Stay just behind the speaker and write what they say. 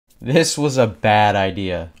This was a bad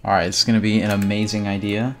idea. Alright, it's gonna be an amazing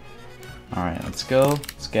idea. Alright, let's go.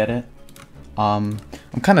 Let's get it. I'm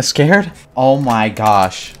kind of scared. Oh my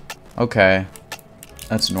gosh. Okay.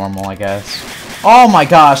 That's normal, I guess. Oh my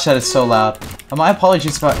gosh, that is so loud. My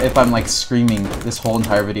apologies if I'm like screaming this whole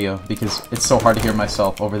entire video because it's so hard to hear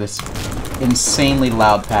myself over this insanely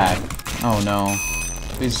loud pack. Oh no.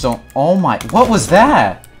 Please don't. Oh my. What was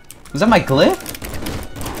that? Was that my glyph?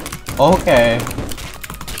 Okay.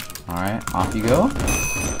 Alright, off you go.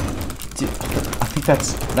 Dude, I think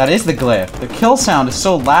that is the glyph. The kill sound is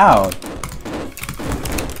so loud.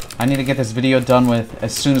 I need to get this video done with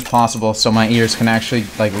as soon as possible so my ears can actually,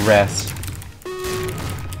 like, rest.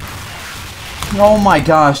 Oh my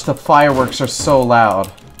gosh, the fireworks are so loud.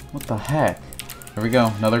 What the heck? Here we go,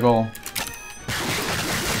 another goal.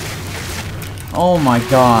 Oh my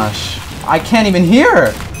gosh. I can't even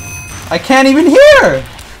hear! I can't even hear!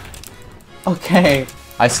 Okay.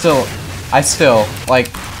 I still,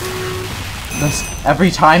 like, this,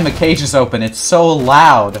 every time the cage is open, it's so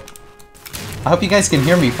loud. I hope you guys can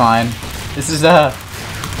hear me fine. This is,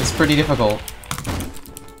 it's pretty difficult.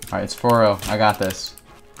 Alright, it's 4-0. I got this.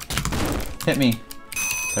 Hit me.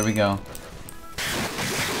 There we go.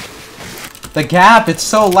 The gap, it's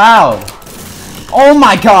so loud! Oh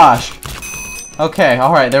my gosh! Okay,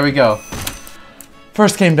 alright, there we go.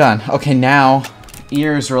 First game done. Okay, now,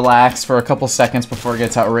 ears relax for a couple seconds before it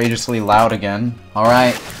gets outrageously loud again.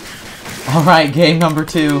 Alright. Alright, game number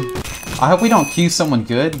 2. I hope we don't cue someone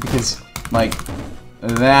good, because, like,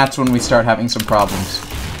 that's when we start having some problems.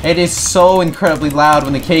 It is so incredibly loud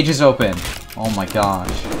when the cage is open. Oh my gosh.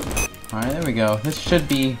 Alright, there we go. This should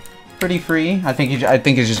be pretty free. I think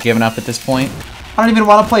he's just giving up at this point. I don't even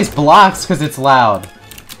want to place blocks because it's loud.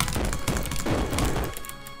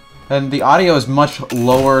 And the audio is much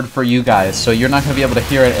lowered for you guys, so you're not going to be able to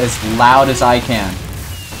hear it as loud as I can.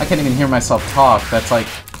 I can't even hear myself talk. That's like...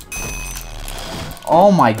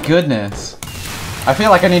 Oh my goodness. I feel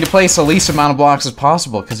like I need to place the least amount of blocks as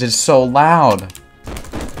possible because it's so loud.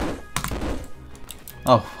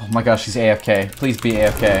 Oh my gosh, he's AFK. Please be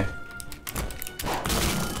AFK.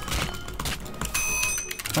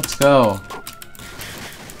 Let's go.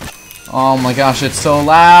 Oh my gosh, it's so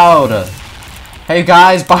loud. Hey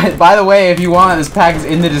guys, by the way, if you want, this pack is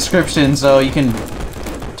in the description, so you can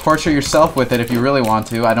torture yourself with it if you really want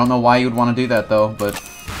to. I don't know why you would want to do that though, but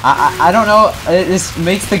I don't know. This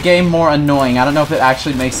makes the game more annoying. I don't know if it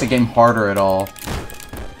actually makes the game harder at all.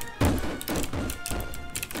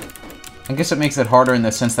 I guess it makes it harder in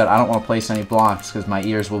the sense that I don't want to place any blocks because my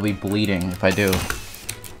ears will be bleeding if I do.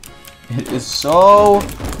 It is so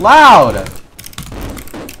loud!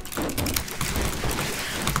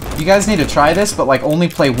 You guys need to try this, but like only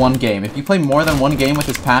play one game. If you play more than one game with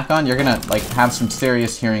this pack on, you're gonna like have some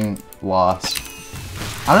serious hearing loss.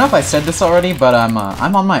 I don't know if I said this already, but I'm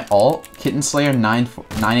on my alt, Kitten Slayer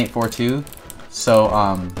 9842. So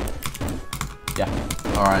yeah.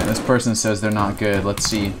 Alright, this person says they're not good. Let's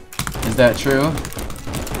see. Is that true?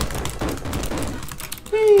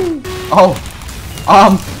 Whee! Oh!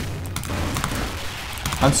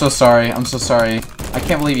 I'm so sorry. I'm so sorry. I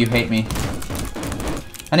can't believe you hate me.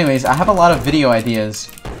 Anyways, I have a lot of video ideas.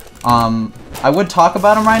 I would talk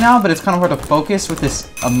about them right now, but it's kind of hard to focus with this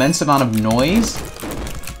immense amount of noise.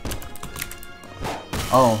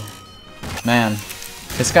 Oh, man.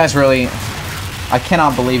 This guy's really... I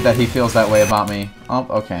cannot believe that he feels that way about me. Oh,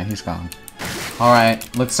 okay, he's gone.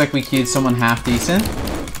 Alright, looks like we queued someone half decent.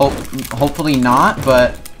 Oh, hopefully not,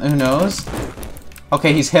 but who knows?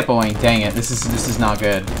 Okay, he's hippoing. Dang it, this is not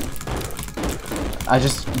good. I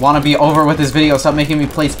just want to be over with this video. Stop making me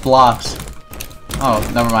place blocks. Oh,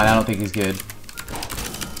 never mind. I don't think he's good.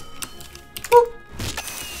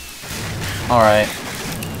 Alright.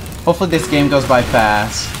 Hopefully this game goes by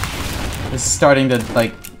fast. This is starting to,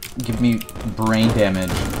 like, give me brain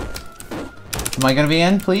damage. Am I gonna be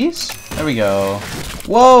in, please? There we go.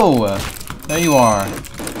 Whoa! There you are.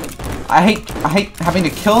 I hate having to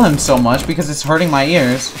kill him so much because it's hurting my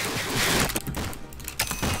ears.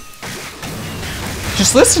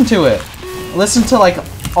 Just listen to it. Listen to like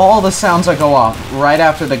all the sounds that go off right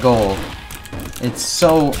after the goal. It's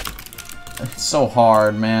so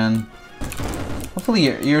hard, man. Hopefully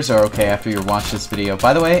your ears are okay after you watch this video.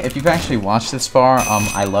 By the way, if you've actually watched this far,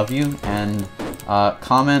 I love you, and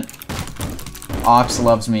comment Ox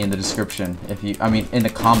loves me in the description. If you, I mean, in the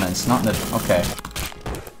comments, not in the, okay.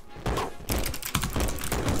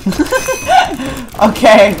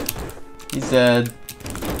 Okay, he's dead.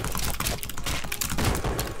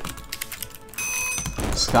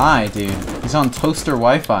 Sky, dude. He's on toaster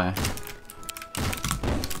Wi-Fi.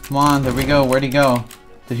 Come on, there we go. Where'd he go?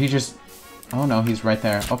 Did he just... Oh no, he's right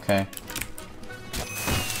there. Okay.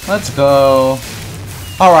 Let's go.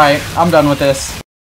 Alright, I'm done with this.